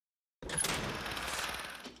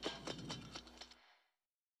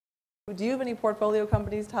Do you have any portfolio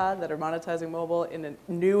companies, Todd, that are monetizing mobile in a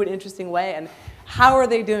new and interesting way? And how are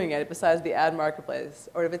they doing it besides the ad marketplace?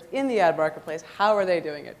 Or if it's in the ad marketplace, how are they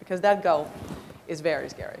doing it? Because that gulf is very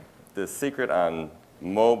scary. The secret on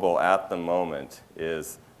mobile at the moment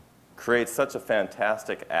is create such a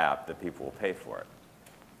fantastic app that people will pay for it.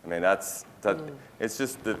 I mean, it's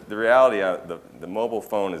just the reality of the mobile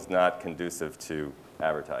phone is not conducive to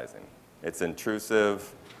advertising. It's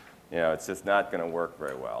intrusive. You know, it's just not going to work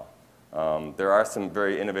very well. There are some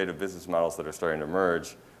very innovative business models that are starting to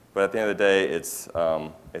emerge, but at the end of the day, it's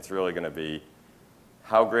really going to be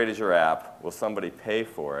how great is your app? Will somebody pay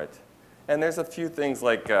for it? And there's a few things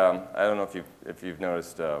like I don't know if you've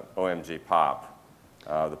noticed OMG Pop.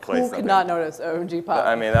 The place Who could not notice OMG Pop?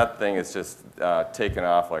 I mean, that thing is just taken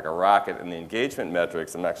off like a rocket, and the engagement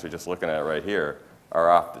metrics, I'm actually just looking at it right here, are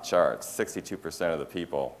off the charts. 62% of the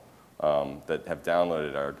people that have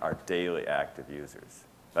downloaded are daily active users.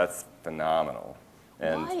 That's phenomenal.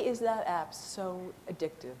 And why is that app so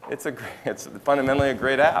addictive? It's fundamentally a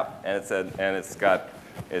great app, and it's got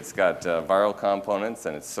viral components,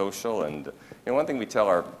 and it's social. And you know, one thing we tell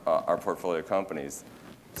our portfolio companies: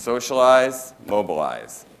 socialize,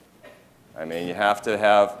 mobilize. I mean, you have to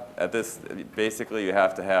have basically you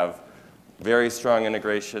have to have very strong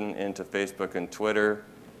integration into Facebook and Twitter,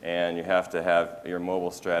 and you have to have your mobile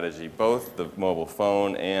strategy, both the mobile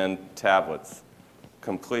phone and tablets,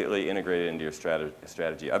 completely integrated into your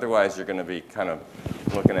strategy. Otherwise, you're going to be kind of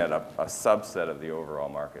looking at a subset of the overall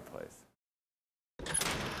marketplace.